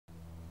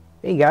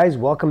Hey guys,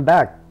 welcome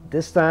back.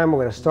 This time we're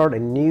going to start a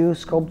new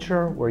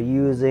sculpture. We're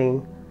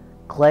using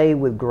clay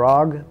with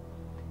grog,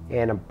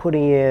 and I'm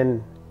putting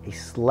in a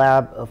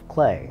slab of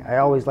clay. I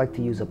always like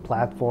to use a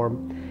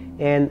platform,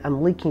 and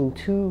I'm linking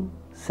two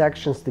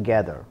sections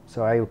together.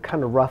 So I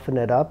kind of roughen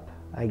it up.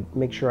 I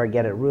make sure I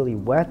get it really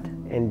wet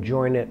and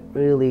join it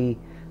really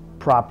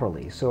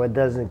properly so it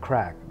doesn't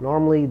crack.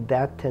 Normally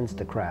that tends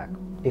to crack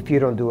if you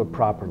don't do it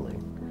properly.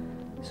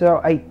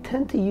 So I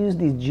tend to use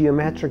these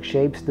geometric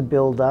shapes to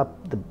build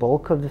up the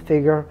bulk of the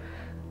figure.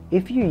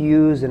 If you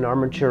use an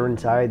armature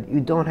inside, you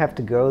don't have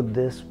to go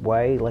this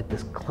way, like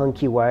this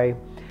clunky way,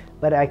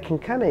 but I can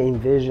kind of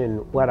envision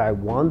what I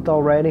want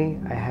already.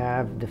 I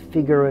have the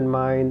figure in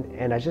mind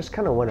and I just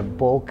kind of want to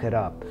bulk it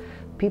up.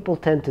 People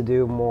tend to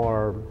do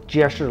more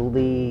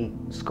gesturely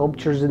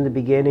sculptures in the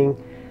beginning,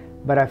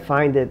 but I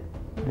find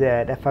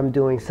that if I'm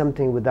doing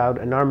something without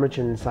an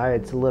armature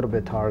inside, it's a little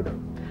bit harder.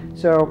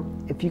 So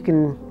if you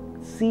can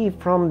see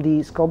from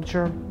the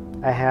sculpture,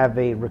 I have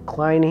a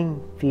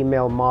reclining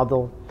female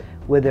model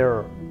with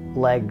her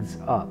legs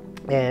up,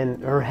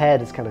 and her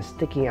head is kind of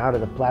sticking out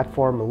of the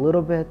platform a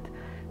little bit,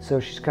 so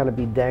she's going to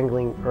be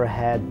dangling her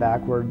head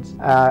backwards.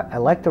 I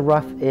like to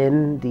rough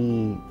in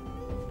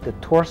the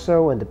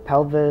torso and the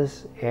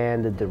pelvis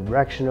and the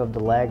direction of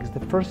the legs.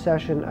 The first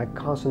session I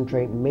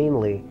concentrate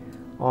mainly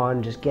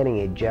on just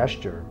getting a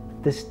gesture.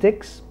 The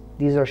sticks,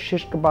 these are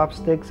shish kebab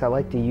sticks. I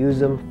like to use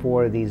them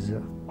for these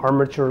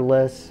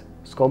armature-less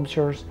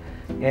sculptures,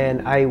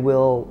 and I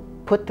will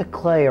put the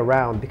clay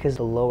around because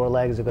the lower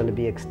legs are going to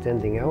be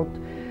extending out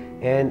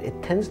and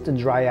it tends to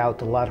dry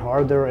out a lot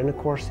harder. And of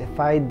course, if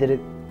I did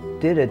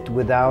it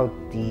without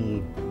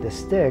the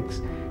sticks,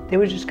 they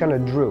would just kind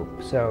of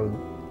droop. So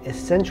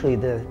essentially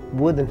the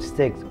wooden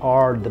sticks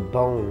are the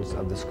bones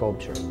of the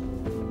sculpture.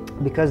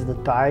 Because the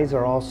thighs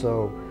are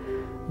also,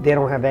 they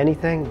don't have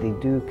anything, they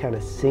do kind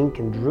of sink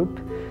and droop,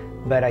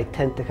 but I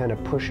tend to kind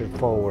of push it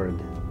forward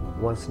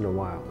once in a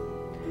while.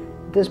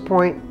 At this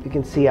point, you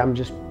can see I'm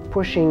just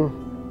pushing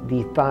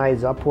the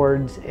thighs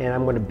upwards, and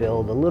I'm going to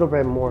build a little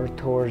bit more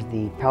towards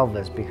the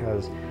pelvis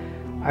because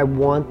I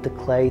want the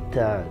clay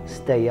to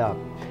stay up.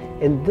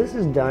 And this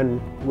is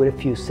done with a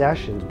few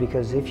sessions,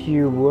 because if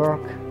you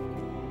work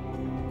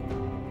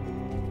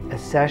a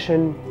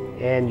session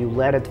and you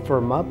let it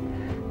firm up,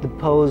 the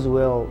pose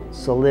will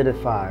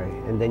solidify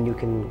and then you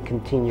can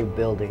continue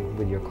building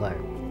with your clay.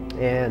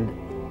 And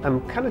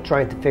I'm kind of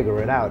trying to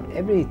figure it out.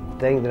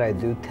 Everything that I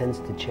do tends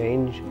to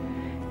change,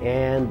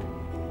 and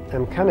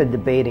I'm kind of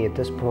debating at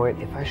this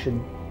point if I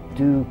should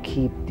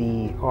keep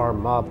the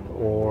arm up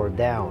or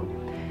down.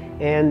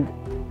 And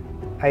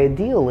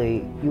ideally,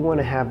 you want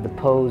to have the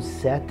pose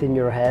set in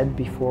your head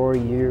before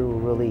you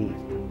really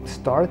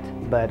start,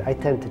 but I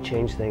tend to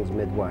change things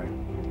midway.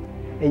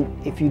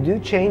 And if you do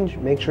change,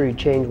 make sure you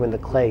change when the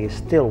clay is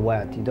still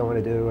wet. You don't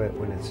want to do it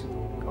when it's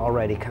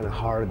already kind of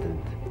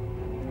hardened.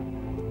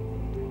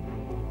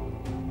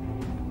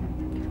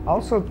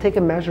 Also take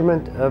a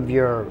measurement of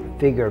your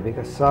figure,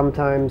 because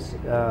sometimes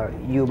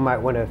you might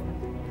want to,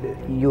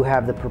 you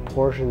have the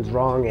proportions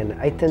wrong, and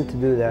I tend to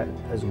do that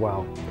as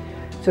well.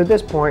 So at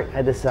this point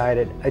I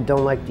decided I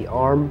don't like the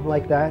arm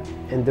like that,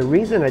 and the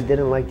reason I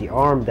didn't like the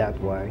arm that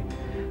way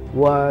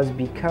was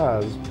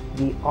because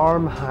the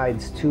arm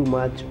hides too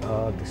much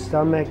of the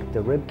stomach,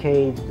 the rib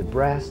cage, the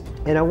breast,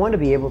 and I want to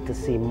be able to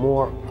see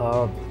more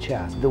of the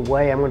chest. The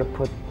way I'm going to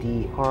put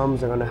the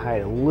arms, I'm going to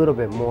hide a little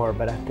bit more,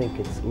 but I think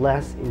it's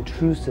less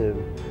intrusive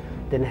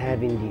than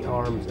having the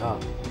arms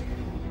up.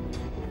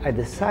 I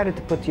decided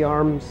to put the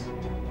arms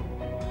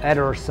at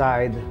her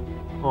side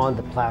on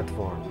the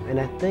platform, and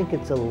I think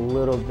it's a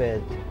little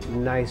bit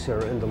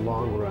nicer in the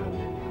long run.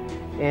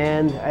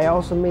 And I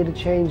also made a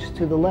change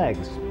to the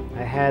legs.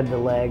 I had the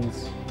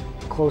legs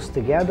close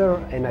together,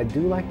 and I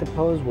do like the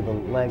pose with the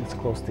legs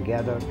close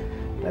together,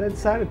 but I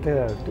decided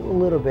to do a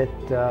little bit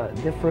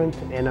different,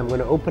 and I'm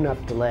going to open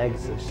up the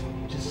legs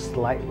just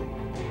slightly.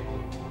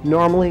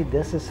 Normally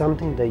this is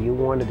something that you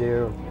want to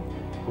do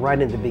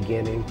right in the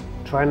beginning.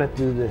 Try not to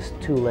do this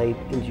too late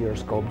into your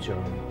sculpture.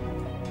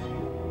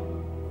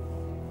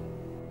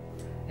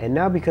 And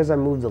now, because I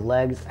moved the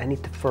legs, I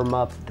need to firm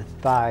up the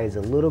thighs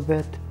a little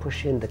bit,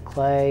 push in the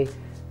clay,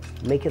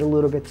 make it a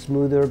little bit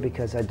smoother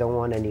because I don't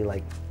want any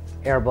like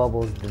air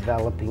bubbles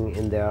developing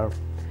in there.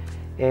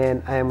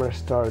 And I am going to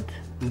start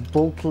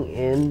bulking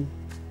in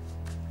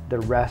the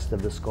rest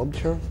of the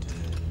sculpture.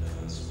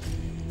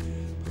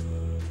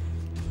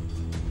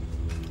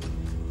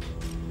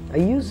 I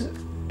use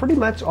pretty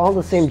much all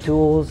the same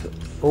tools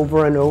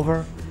over and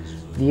over.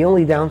 The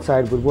only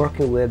downside with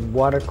working with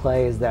water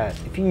clay is that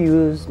if you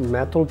use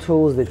metal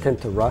tools, they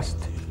tend to rust.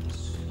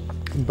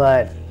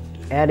 But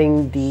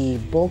adding the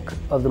bulk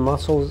of the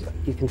muscles,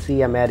 you can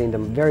see I'm adding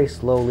them very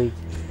slowly.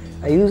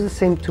 I use the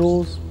same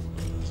tools,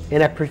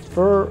 and I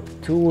prefer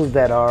tools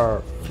that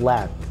are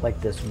flat, like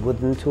this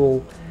wooden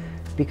tool,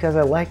 because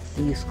I like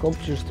the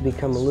sculptures to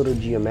become a little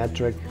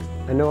geometric.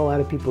 I know a lot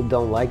of people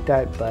don't like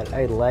that, but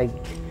I like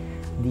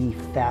the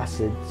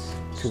facets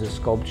to the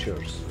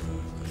sculptures.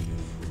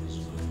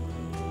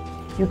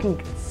 You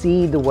can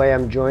see the way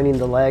I'm joining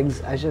the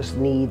legs. I just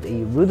need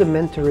a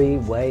rudimentary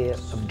way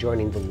of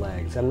joining the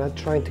legs. I'm not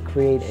trying to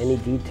create any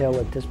detail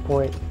at this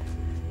point.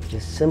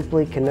 Just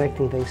simply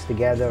connecting things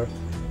together,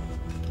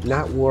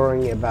 not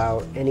worrying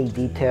about any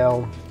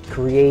detail,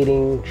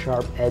 creating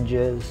sharp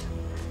edges,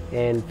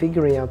 and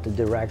figuring out the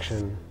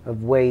direction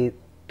of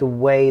the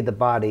way the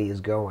body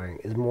is going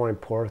is more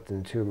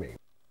important to me.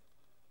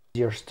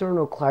 Your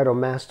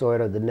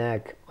sternocleidomastoid of the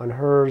neck, on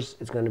hers,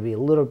 is going to be a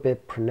little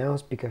bit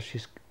pronounced because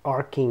she's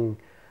arcing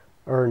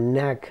her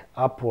neck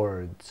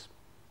upwards.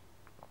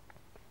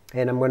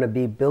 And I'm going to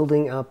be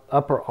building up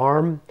upper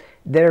arm.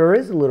 There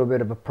is a little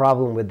bit of a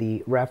problem with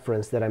the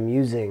reference that I'm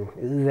using,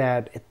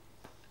 that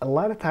a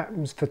lot of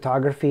times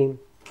photography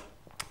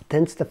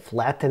tends to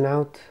flatten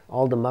out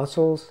all the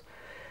muscles.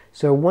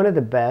 So one of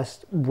the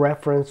best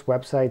reference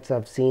websites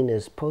I've seen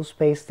is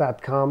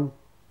postspace.com.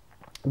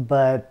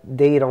 But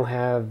they don't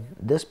have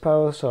this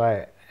pose, so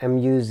I am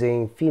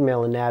using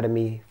Female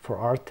Anatomy for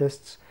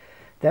Artists.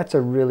 That's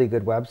a really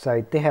good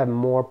website. They have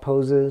more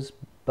poses,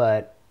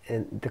 but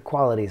the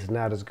quality is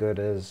not as good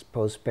as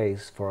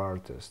Postspace for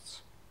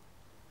Artists.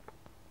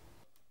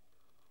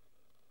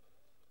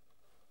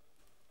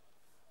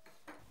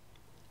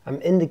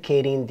 I'm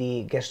indicating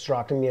the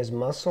gastrocnemius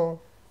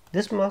muscle.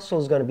 This muscle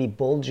is going to be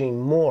bulging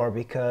more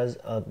because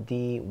of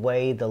the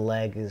way the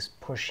leg is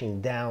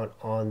pushing down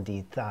on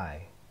the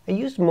thigh. I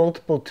used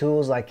multiple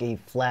tools like a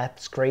flat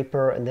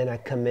scraper, and then I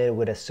come in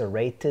with a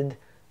serrated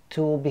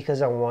tool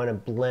because I want to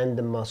blend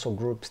the muscle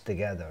groups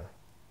together.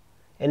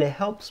 And it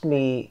helps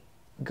me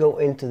go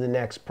into the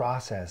next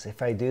process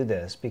if I do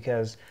this,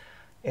 because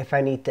if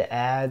I need to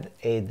add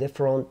a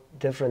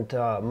different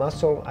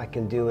muscle, I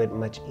can do it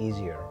much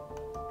easier.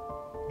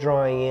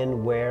 Drawing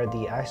in where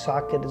the eye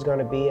socket is going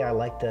to be, I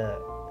like to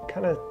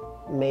kind of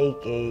make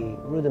a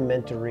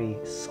rudimentary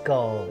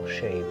skull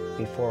shape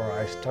before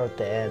I start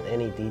to add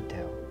any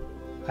detail.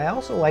 I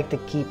also like to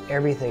keep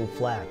everything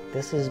flat.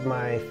 This is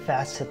my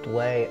facet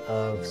way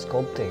of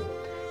sculpting.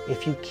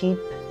 If you keep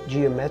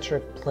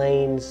geometric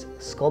planes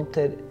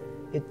sculpted,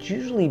 it's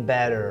usually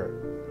better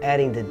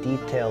adding the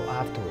detail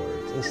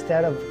afterwards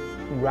instead of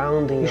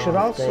rounding. You should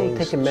also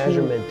take a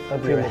measurement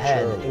of your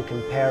head and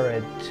compare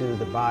it to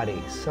the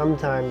body.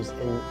 Sometimes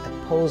in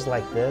a pose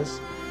like this,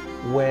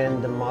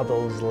 when the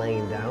model is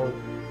laying down,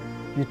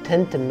 you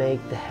tend to make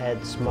the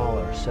head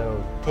smaller.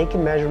 So take a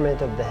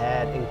measurement of the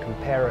head and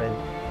compare it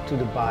to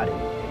the body.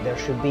 There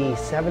should be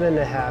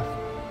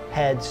 7.5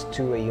 heads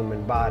to a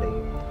human body,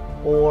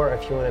 or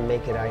if you want to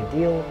make it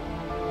ideal,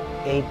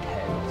 8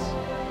 heads.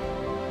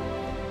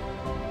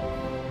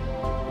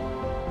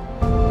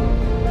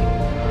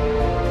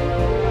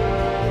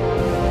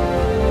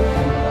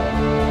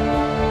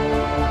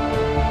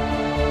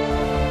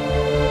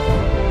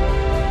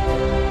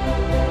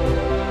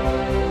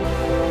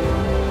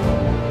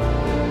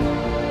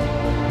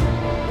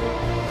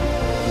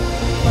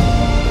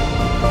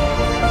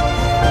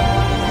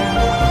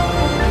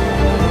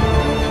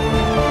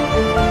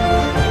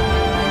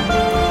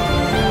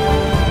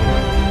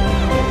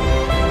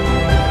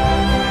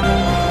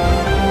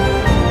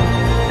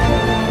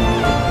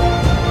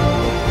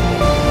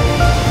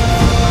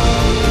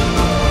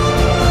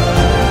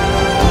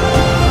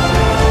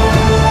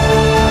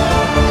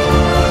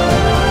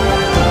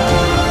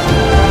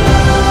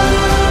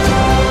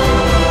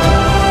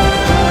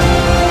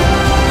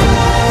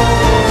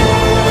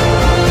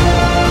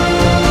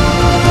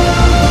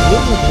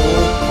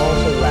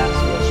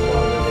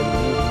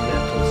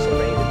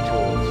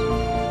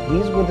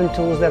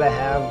 Tools that I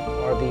have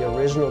are the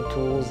original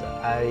tools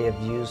I have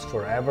used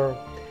forever,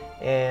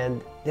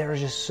 and they're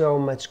just so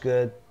much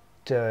good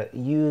to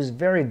use,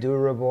 very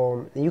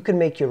durable. You can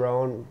make your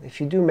own. If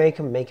you do make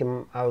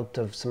them out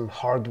of some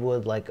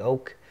hardwood like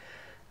oak,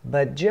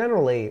 but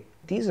generally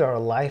these are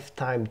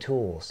lifetime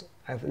tools.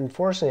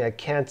 Unfortunately, I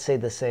can't say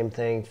the same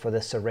thing for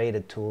the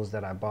serrated tools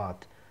that I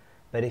bought,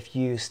 but if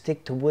you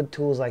stick to wood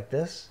tools like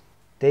this,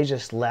 they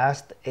just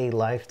last a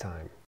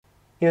lifetime.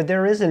 You know,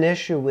 there is an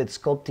issue with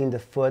sculpting the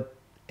foot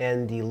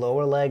and the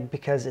lower leg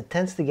because it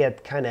tends to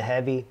get kind of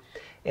heavy,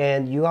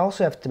 and you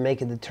also have to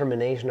make a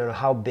determination on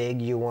how big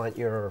you want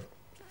your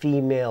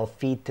female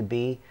feet to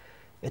be.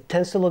 It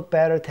tends to look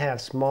better to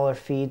have smaller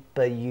feet,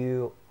 but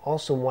you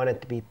also want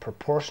it to be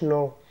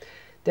proportional.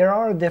 There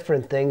are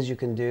different things you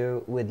can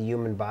do with the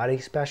human body,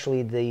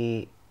 especially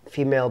the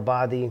female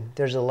body.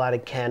 There's a lot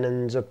of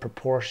canons of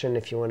proportion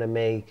if you want to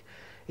make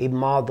a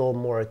model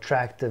more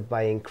attractive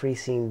by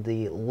increasing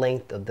the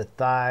length of the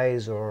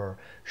thighs or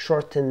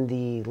shorten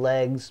the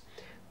legs.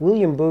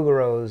 William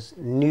Bouguereau's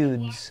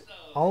nudes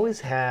always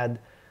had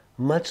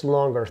much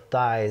longer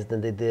thighs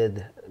than they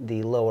did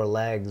the lower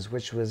legs,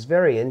 which was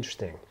very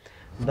interesting.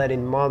 But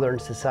in modern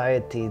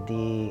society,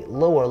 the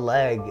lower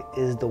leg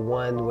is the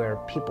one where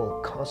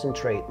people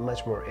concentrate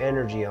much more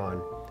energy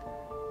on.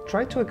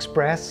 Try to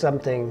express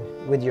something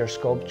with your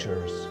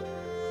sculptures.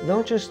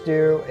 Don't just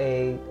do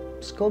a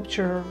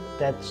sculpture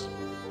that's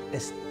a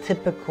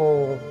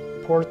typical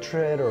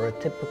portrait or a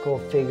typical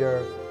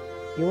figure.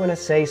 You want to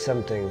say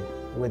something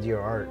with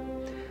your art.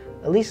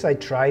 At least I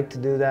tried to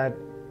do that,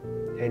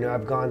 I know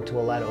I've gone to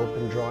a lot of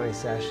open drawing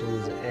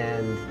sessions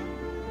and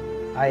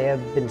I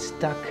have been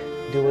stuck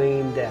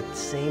doing that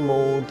same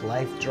old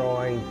life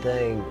drawing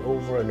thing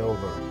over and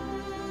over.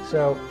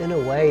 So in a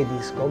way,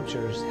 these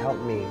sculptures help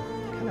me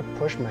kind of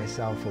push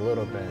myself a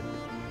little bit.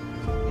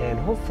 And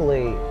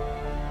hopefully,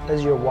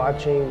 as you're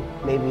watching,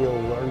 maybe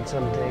you'll learn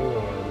something,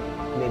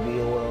 or maybe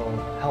you will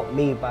help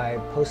me by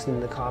posting in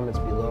the comments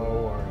below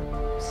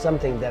or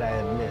something that I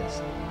have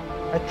missed.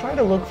 I try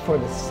to look for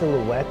the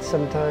silhouette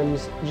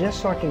sometimes just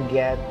so I can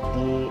get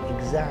the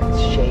exact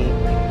shape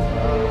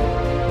of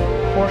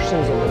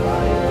portions of the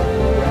body like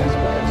the breast,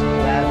 because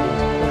gravity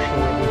is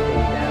pushing everything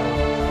down.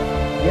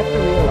 You have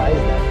to realize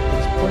that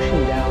it's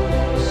pushing down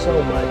so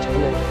much, and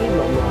the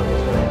female model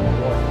is going to have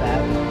more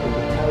fat, and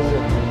because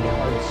of the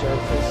hard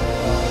surface of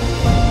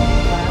the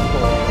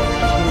platform,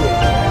 she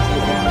is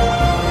resting out.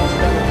 It's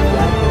going to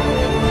flatten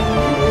it and make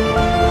it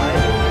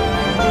wider.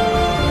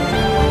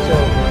 So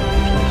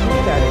if you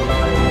keep that in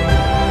mind,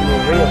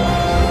 you'll realize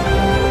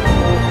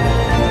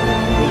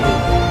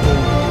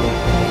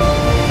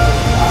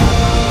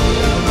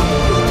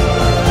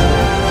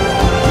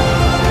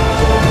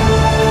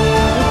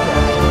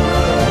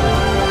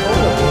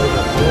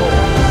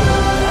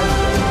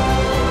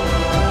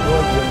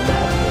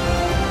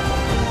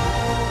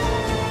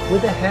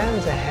with the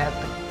hands, I had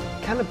to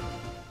kind of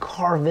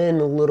carve in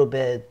a little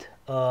bit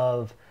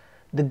of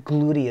the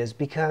gluteus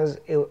because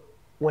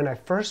when I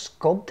first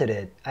sculpted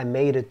it, I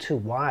made it too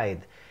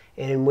wide.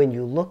 And when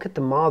you look at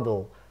the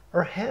model,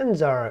 her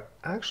hands are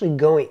actually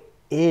going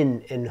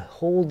in and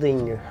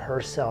holding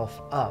herself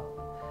up.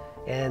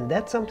 And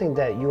that's something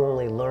that you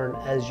only learn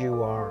as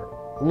you are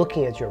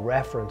looking at your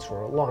reference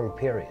for long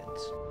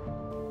periods.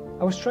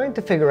 I was trying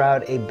to figure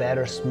out a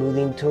better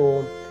smoothing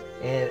tool,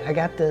 and I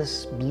got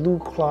this blue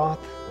cloth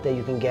that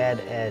you can get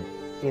at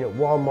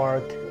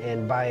Walmart,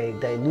 and by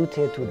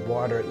diluting it with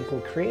water, you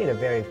can create a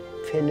very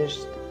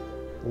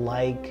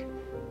finished-like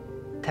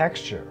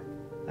texture.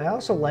 I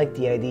also like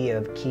the idea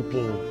of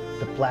keeping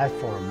the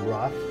platform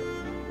rough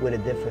with a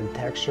different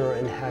texture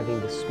and having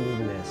the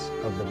smoothness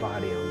of the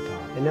body on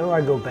top. And now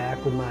I go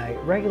back with my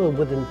regular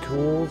wooden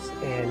tools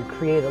and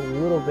create a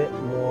little bit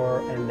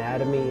more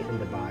anatomy in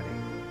the body.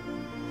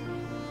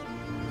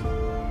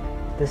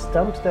 The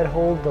stumps that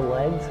hold the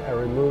legs, I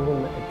remove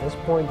them at this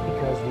point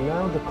because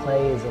now the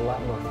clay is a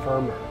lot more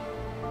firmer.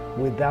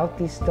 Without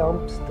these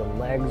stumps, the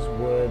legs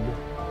would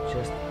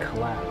just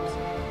collapse.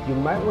 You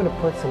might want to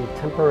put some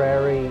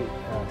temporary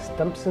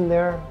stumps in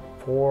there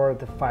for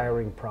the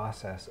firing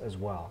process as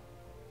well.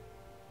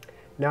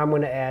 Now I'm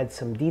going to add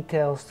some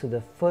details to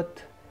the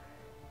foot,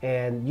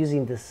 and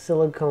using the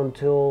silicone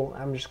tool,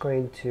 I'm just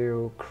going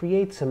to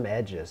create some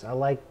edges. I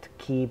like to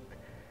keep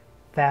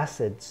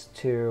facets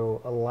to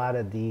a lot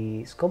of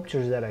the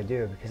sculptures that I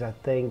do because I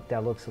think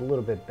that looks a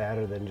little bit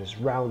better than just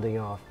rounding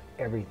off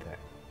everything.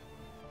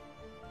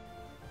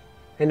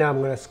 And now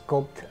I'm going to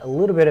sculpt a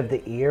little bit of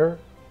the ear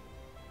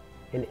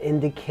and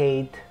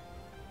indicate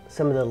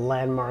some of the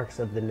landmarks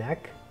of the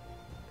neck.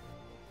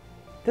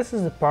 This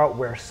is the part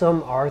where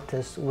some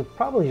artists would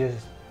probably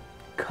just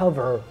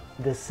cover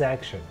this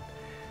section.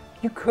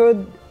 You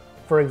could,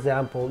 for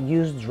example,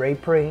 use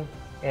drapery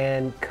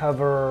and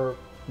cover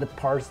the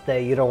parts that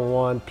you don't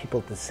want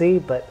people to see,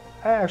 but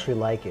I actually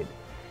like it.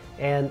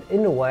 And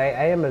in a way,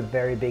 I am a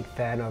very big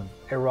fan of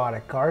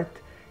erotic art,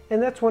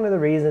 and that's one of the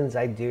reasons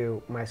I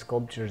do my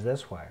sculptures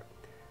this way.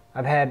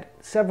 I've had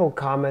several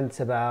comments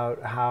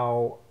about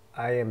how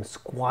I am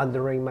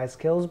squandering my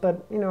skills,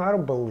 but I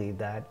don't believe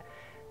that.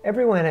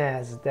 Everyone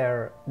has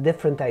their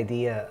different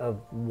idea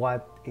of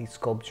what a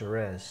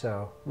sculpture is,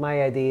 so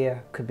my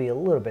idea could be a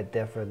little bit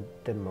different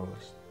than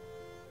most.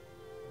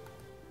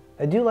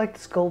 I do like to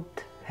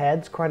sculpt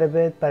heads quite a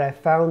bit, but I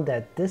found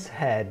that this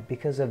head,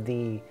 because of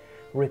the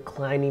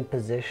reclining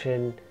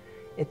position,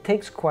 it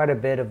takes quite a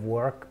bit of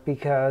work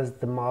because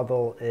the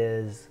model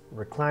is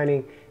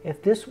reclining.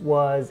 If this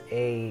was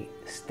a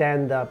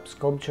stand-up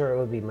sculpture, it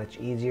would be much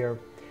easier.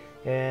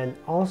 And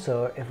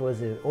also, if it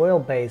was an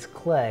oil-based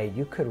clay,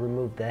 you could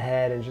remove the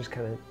head and just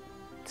kind of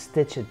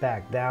stitch it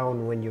back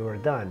down when you were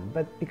done.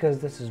 But because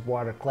this is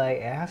water clay,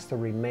 it has to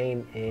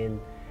remain in.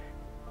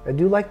 I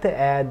do like to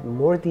add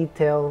more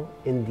detail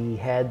in the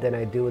head than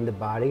I do in the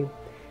body.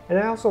 And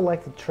I also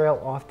like to trail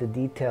off the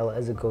detail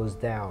as it goes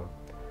down.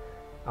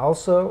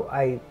 Also,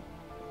 I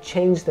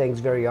change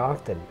things very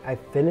often. I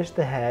finished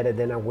the head and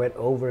then I went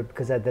over it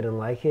because I didn't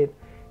like it.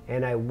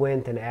 And I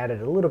went and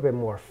added a little bit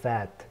more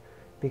fat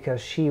because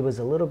she was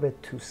a little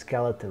bit too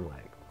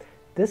skeleton-like.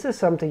 This is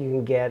something you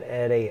can get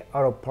at a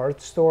auto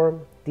parts store.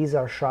 These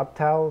are shop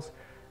towels.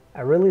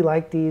 I really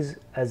like these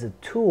as a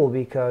tool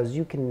because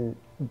you can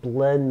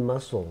blend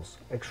muscles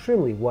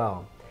extremely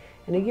well.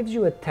 And it gives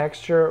you a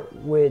texture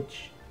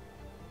which,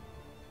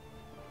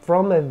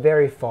 from a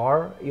very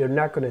far, you're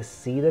not going to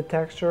see the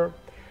texture.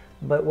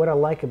 But what I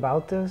like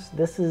about this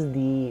is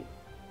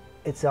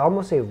it's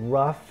almost a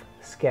rough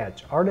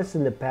sketch. Artists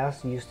in the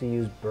past used to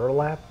use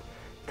burlap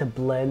to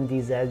blend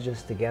these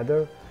edges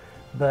together.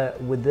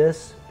 But with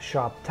this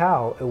shop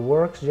towel, it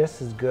works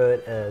just as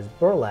good as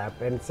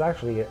burlap, and it's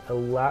actually a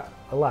lot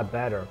a lot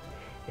better.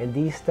 And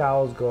these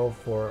towels go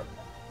for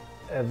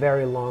a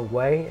very long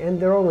way, and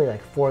they're only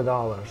like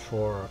 $4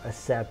 for a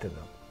set of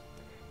them.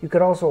 You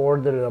could also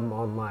order them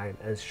online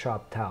as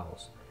shop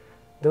towels.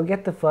 Don't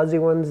get the fuzzy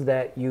ones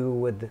that you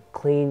would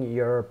clean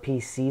your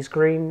PC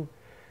screen.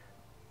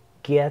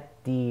 Get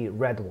the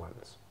red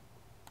ones.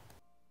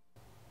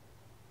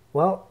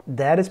 Well,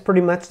 that is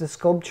pretty much the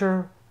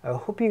sculpture. I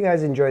hope you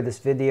guys enjoyed this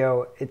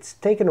video. It's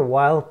taken a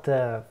while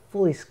to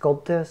fully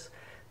sculpt this.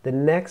 The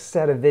next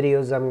set of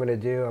videos I'm going to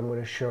do, I'm going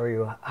to show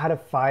you how to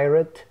fire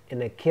it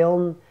in a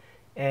kiln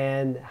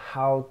and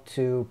how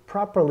to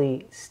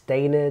properly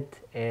stain it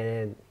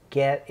and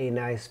get a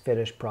nice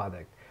finished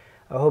product.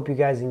 I hope you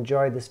guys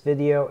enjoyed this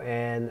video,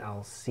 and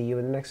I'll see you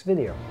in the next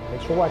video.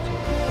 Thanks for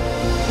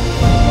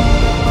watching.